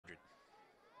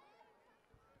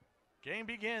Game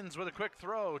begins with a quick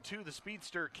throw to the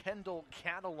speedster Kendall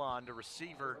Catalan to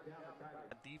receiver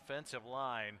at defensive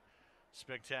line.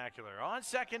 Spectacular. On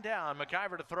second down,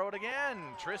 McIver to throw it again.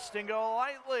 Tristan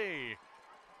Golightly.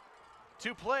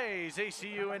 2 plays,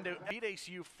 ACU beat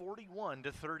ACU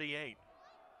 41-38.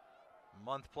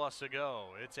 Month plus ago.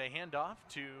 It's a handoff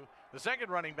to the second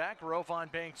running back,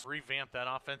 Rovon Banks. Revamp that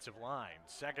offensive line.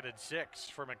 2nd and 6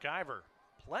 for McIver.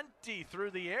 Plenty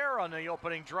through the air on the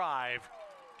opening drive.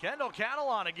 Kendall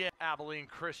Catalan again. Abilene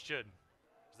Christian.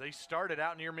 As they started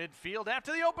out near midfield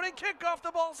after the opening kickoff,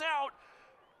 the ball's out.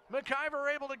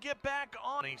 McIver able to get back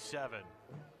on 27.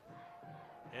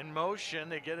 In motion,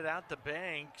 they get it out to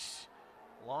Banks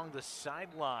along the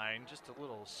sideline. Just a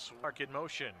little spark in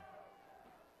motion.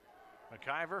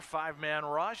 McIver, 5-man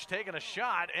rush, taking a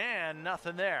shot, and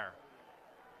nothing there.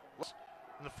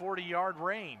 In the 40-yard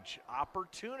range.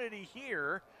 Opportunity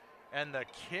here, and the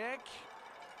kick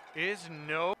is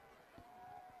no.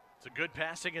 It's a good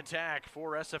passing attack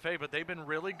for SFA, but they've been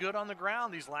really good on the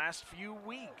ground these last few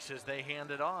weeks as they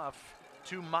hand it off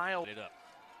to Miles.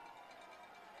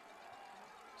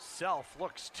 Self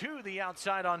looks to the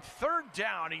outside on 3rd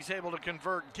down. He's able to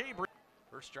convert Gabriel.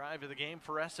 First drive of the game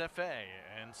for SFA,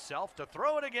 and Self to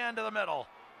throw it again to the middle.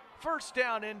 1st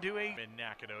down into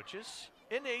Nacogdoches.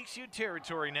 Into ACU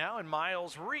territory now, and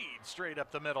Miles Reed straight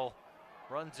up the middle.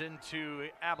 Runs into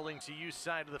Abilene CU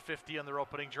side of the 50 on their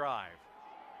opening drive.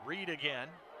 Reed again.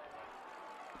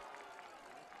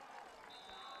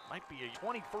 Might be a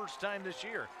 21st time this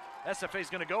year. SFA's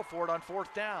going to go for it on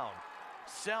 4th down.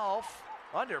 Self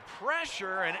under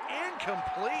pressure and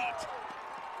incomplete.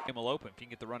 Game will open if you can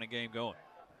get the running game going.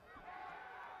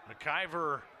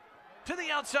 McIver to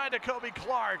the outside to Kobe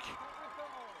Clark.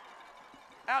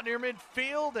 Out near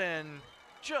midfield and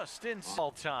just in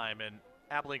all time in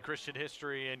Abilene Christian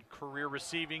history and career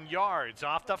receiving yards.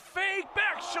 Off the fake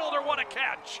back shoulder, what a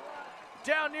catch.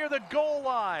 Down near the goal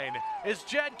line is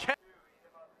Jed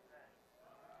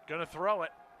gonna throw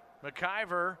it.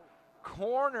 McIver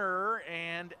corner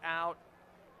and out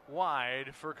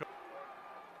wide for.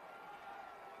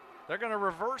 They're going to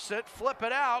reverse it, flip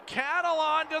it out.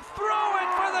 Catalan to throw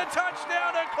it for the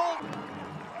touchdown to Colton.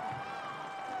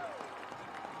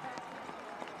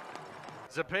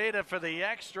 Zepeda for the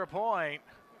extra point.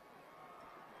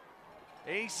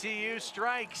 ACU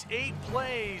strikes 8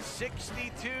 plays,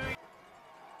 62.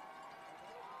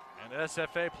 And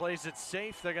SFA plays it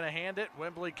safe. They're going to hand it.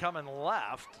 Wembley coming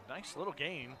left. Nice little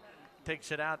gain.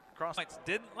 Takes it out across.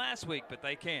 Didn't last week, but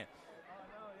they can.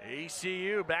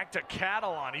 ACU back to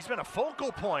Catalan. He's been a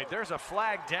focal point. There's a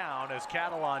flag down as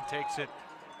Catalan takes it.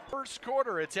 First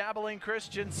quarter, it's Abilene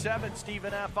Christian 7,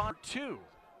 Stephen F. on 2.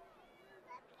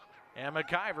 And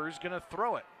McIver's going to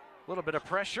throw it. A little bit of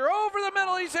pressure over the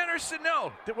middle. He's intercepted.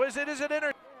 No, is it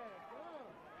inter?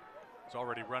 He's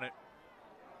already run it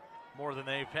more than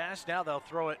they've passed. Now they'll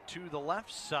throw it to the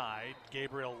left side.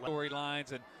 Gabriel.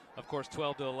 Storylines and, of course,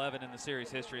 12-11 in the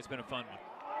series history. It's been a fun one.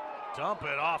 Dump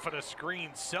it off of the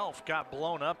screen. Self got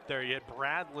blown up there, yet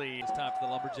Bradley. It's time for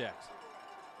the Lumberjacks.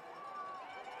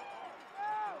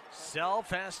 Self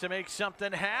has to make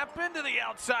something happen to the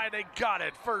outside. They got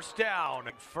it. 1st down.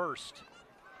 First,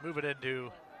 move it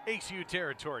into ACU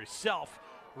territory. Self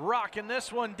rocking this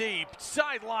one deep.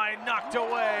 Sideline knocked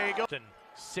away.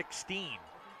 16.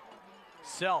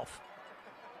 Self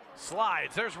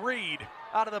slides. There's Reed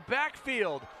out of the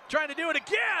backfield. Trying to do it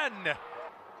again.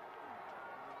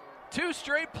 2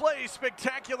 straight plays,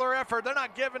 spectacular effort. They're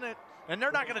not giving it, and they're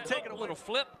not going to take it away. A little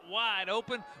flip, wide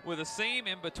open with a seam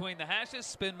in between the hashes.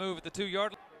 Spin move at the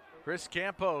 2-yard line. Chris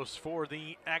Campos for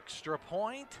the extra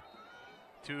point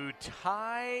to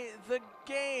tie the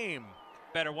game.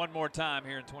 Better one more time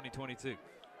here in 2022.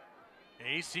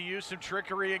 ACU some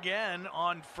trickery again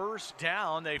on 1st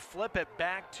down. They flip it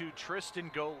back to Tristan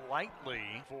Golightly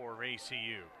for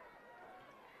ACU.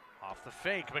 Off the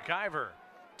fake, McIver.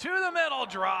 To the middle,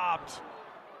 dropped.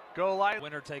 Golightly.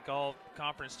 Winner take all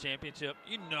conference championship.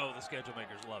 You know the schedule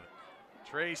makers love it.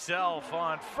 Trey Self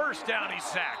on 1st down, he's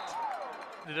sacked.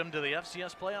 Did him to the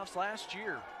FCS playoffs last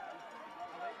year.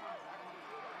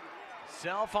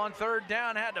 Self on 3rd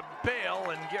down had to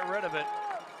bail and get rid of it.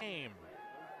 Game.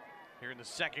 Here in the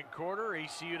 2nd quarter,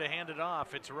 ACU to hand it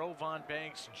off. It's Rovon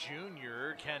Banks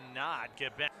Jr. cannot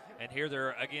get back. And here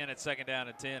they're again at 2nd down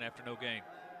and 10 after no gain.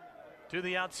 To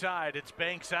the outside, it's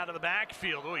Banks out of the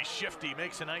backfield. Oh, he's shifty,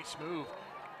 makes a nice move.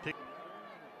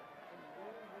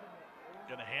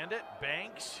 Gonna hand it,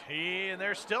 Banks. And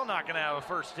they're still not gonna have a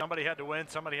first. Somebody had to win,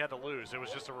 somebody had to lose. It was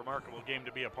just a remarkable game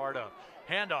to be a part of.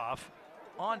 Handoff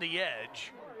on the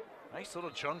edge. Nice little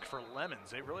chunk for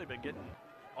Lemons. They've really been getting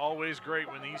Always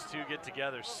great when these two get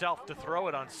together. Self to throw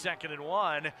it on 2nd and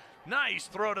 1. Nice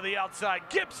throw to the outside.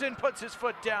 Gibson puts his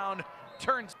foot down,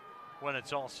 turns when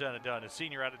it's all said and done. A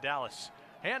senior out of Dallas.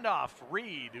 Handoff,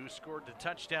 Reed, who scored the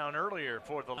touchdown earlier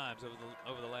for the times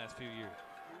over the last few years.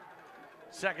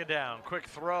 2nd down, quick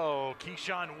throw.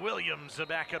 Keyshawn Williams, the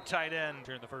backup tight end.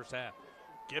 During the first half.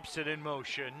 Gibson in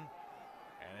motion,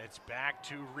 and it's back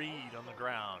to Reed on the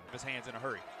ground. His hands in a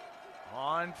hurry.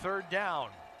 On 3rd down,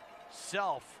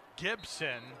 Self,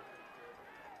 Gibson.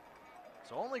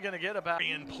 It's only going to get about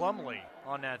Ian Plumley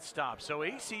on that stop. So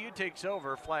ACU takes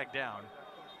over, flag down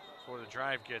before the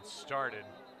drive gets started.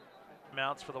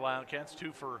 Mounts for the Wildcats,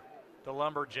 2 for the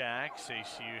Lumberjacks.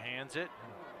 ACU hands it.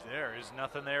 There is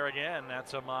nothing there again.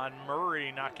 That's Ahmad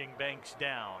Murray knocking Banks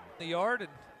down. The yard, and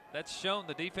that's shown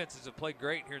the defenses have played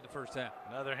great here in the first half.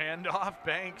 Another handoff,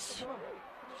 Banks.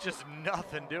 Just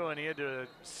nothing doing. He had to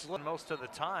slip most of the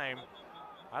time.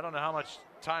 I don't know how much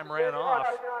time ran off.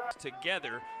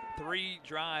 Together, 3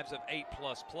 drives of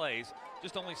 8+ plays,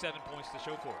 just only 7 points to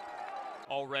show for it.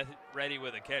 All ready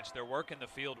with a catch. They're working the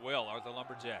field well, are the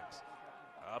Lumberjacks.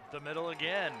 Up the middle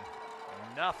again.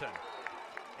 Nothing.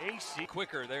 AC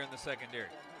quicker there in the secondary.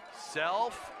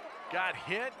 Self got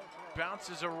hit,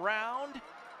 bounces around.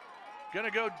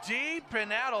 Gonna go deep,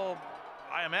 and that'll,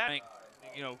 I imagine,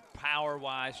 you know,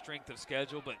 power-wise, strength of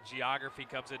schedule, but geography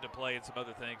comes into play and some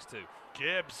other things too.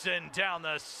 Gibson down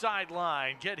the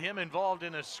sideline. Get him involved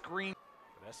in a screen.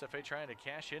 But SFA trying to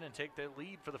cash in and take the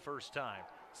lead for the first time.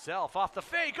 Self off the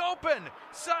fake, open,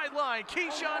 sideline,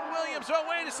 Keyshawn Williams. Oh,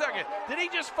 wait a second. Did he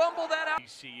just fumble that out?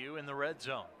 ECU in the red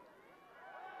zone.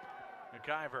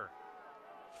 McIver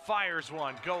fires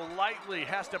one, go lightly,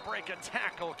 has to break a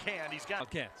tackle, can't. He's got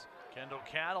Kendall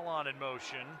Catalon in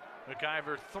motion.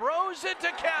 McIver throws it to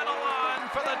Catalon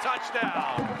for the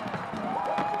touchdown.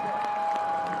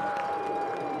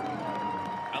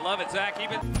 I love it, Zach.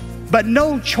 But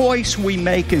no choice we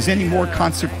make is any more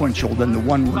consequential than the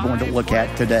one we're going to look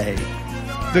at today.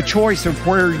 The choice of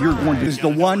where you're going to is the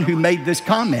one who made this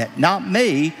comment, not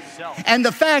me. And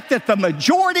the fact that the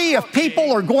majority of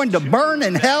people are going to burn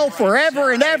in hell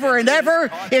forever and ever and ever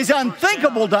is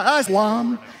unthinkable to us.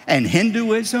 Islam and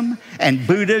Hinduism and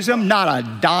Buddhism, not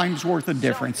a dime's worth of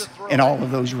difference in all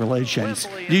of those religions.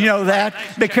 Do you know that?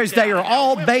 Because they are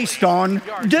all based on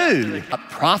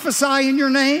prophesy in your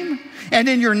name, and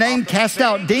in your name cast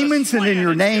out demons, and in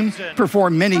your name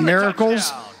perform many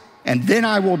miracles. And then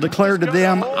I will declare to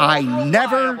them, I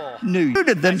never knew you.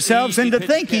 Deluded themselves into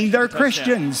thinking they're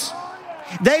Christians.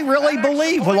 They really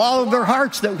believe with all of their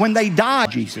hearts that when they die,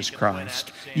 Jesus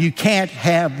Christ, you can't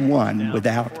have one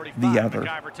without the other.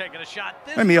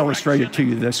 Let me illustrate it to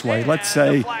you this way. Let's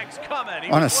say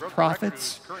on a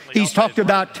prophets, he's talked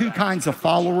about 2 kinds of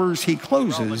followers. He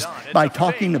closes by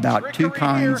talking about 2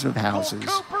 kinds of houses.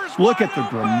 Look at the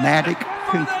dramatic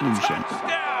conclusion.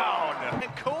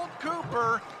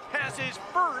 His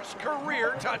first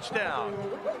career touchdown.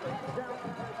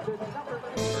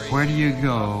 Where do you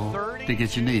go to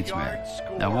get your needs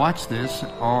met? Now watch this,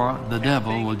 or the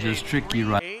devil will just trick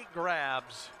you right. 8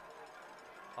 grabs,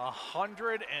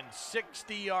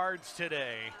 160 yards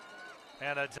today,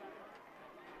 and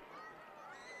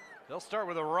they'll start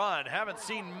with a run. Haven't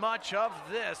seen much of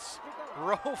this.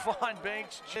 Rovon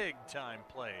Banks big time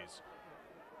plays.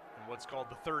 What's called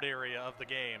the 3rd area of the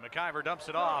game. McIver dumps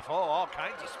it off. Oh, all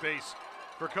kinds of space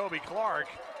for Kobe Clark.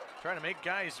 Trying to make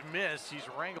guys miss. He's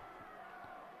wrangled.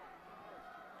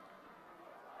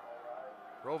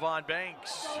 Rovon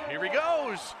Banks. Here he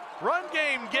goes. Run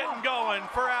game getting going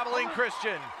for Abilene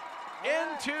Christian.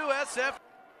 Into SF.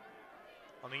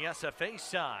 On the SFA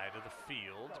side of the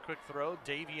field, quick throw,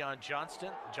 Davion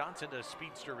Johnson to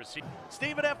speedster receiver.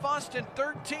 Stephen F. Austin,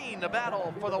 13, the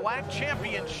battle for the WAC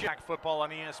championship. Football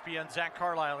on ESPN, Zach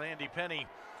Carlisle, Andy Penny,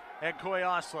 and Coy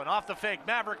Oslin. Off the fake,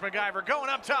 Maverick McIver going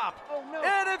up top. Oh, no.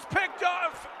 And it's picked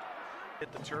off.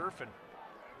 Hit the turf, and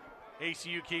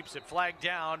ACU keeps it flagged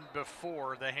down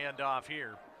before the handoff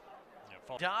here.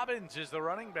 Dobbins is the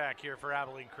running back here for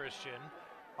Abilene Christian.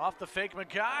 Off the fake,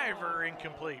 McIver,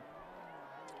 incomplete.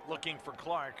 Looking for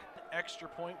Clark. Extra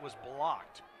point was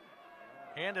blocked.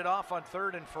 Handed off on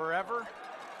 3rd and forever.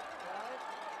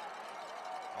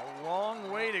 A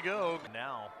long way to go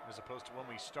now, as opposed to when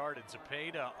we started.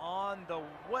 Zepeda on the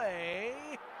way.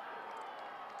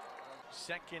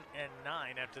 2nd and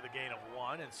 9 after the gain of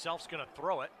 1, and Self's going to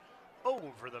throw it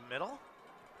over the middle.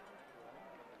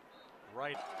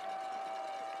 Right.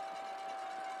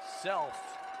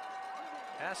 Self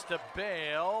has to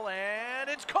bail, and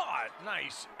it's caught.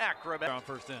 Nice acrobat. On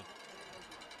 1st in.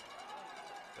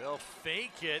 They'll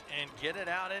fake it and get it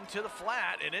out into the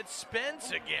flat, and it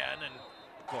spins again. And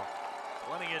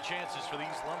Plenty of chances for these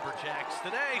Lumberjacks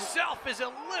today. Self is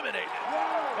eliminated,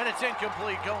 and it's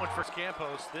incomplete going for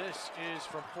Campos. This is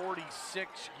from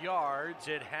 46 yards.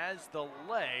 It has the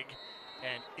leg,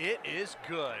 and it is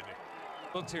good.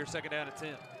 Looks here, second down at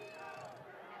 10.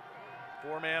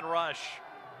 Four-man rush.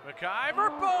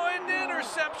 McIver, and the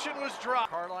interception was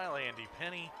dropped. Carlisle, Andy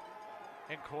Penny,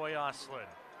 and Coy Oslin.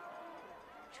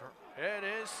 It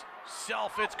is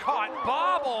Self, it's caught,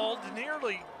 bobbled,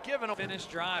 nearly given a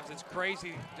finished drives. It's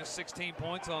crazy, just 16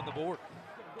 points on the board.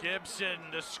 Gibson,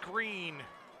 the screen.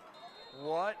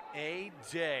 What a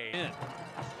day.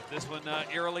 This one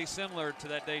eerily similar to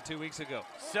that day 2 weeks ago.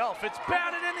 Self, it's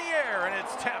batted in the air, and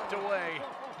it's tapped away.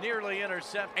 Nearly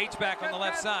intercepted. H-back on the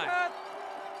left side.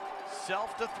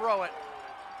 Self to throw it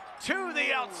to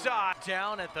the outside.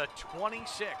 Down at the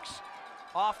 26.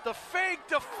 Off the fake,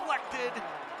 deflected.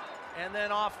 And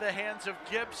then off the hands of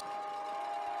Gibbs.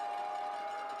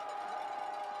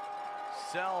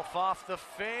 Self off the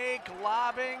fake,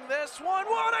 lobbing this one.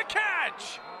 What a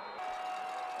catch!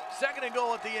 Second and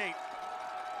goal at the 8.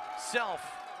 Self,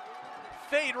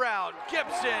 fade route,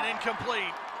 Gibson,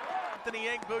 incomplete. Anthony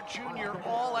Egbo Jr.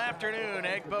 all afternoon.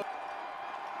 Egbo,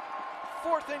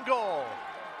 fourth and goal.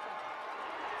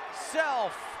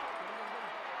 Self,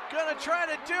 gonna try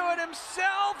to do it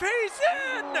himself. He's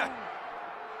in!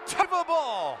 Tough a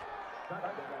ball. All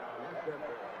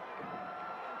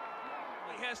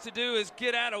he has to do is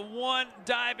get out of one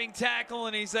diving tackle,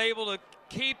 and he's able to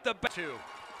keep the back. Two.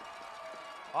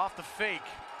 Off the fake.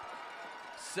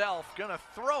 Self gonna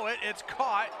throw it. It's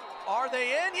caught. Are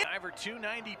they in? Iver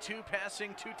 292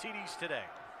 passing, 2 TDs today.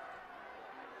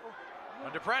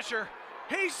 Under pressure.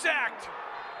 He's sacked.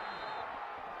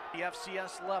 The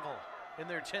FCS level in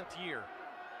their 10th year.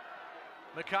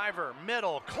 McIver,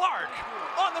 middle, Clark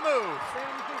on the move.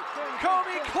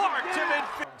 Kobe Clark to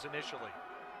midfield initially.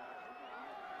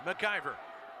 McIver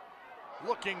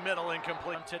looking middle,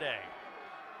 incomplete today.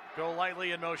 Go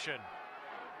lightly in motion.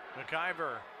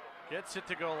 McIver gets it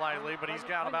to go lightly, but he's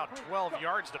got about 12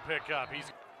 yards to pick up.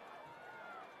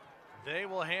 They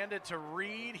will hand it to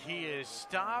Reed. He is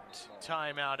stopped.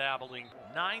 Timeout, Abilene.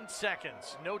 9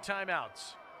 seconds, no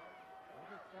timeouts.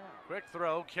 Quick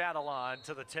throw, Catalan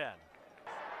to the 10.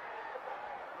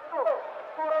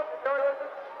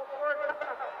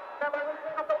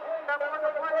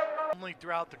 Only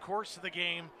throughout the course of the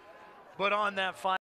game, but on that final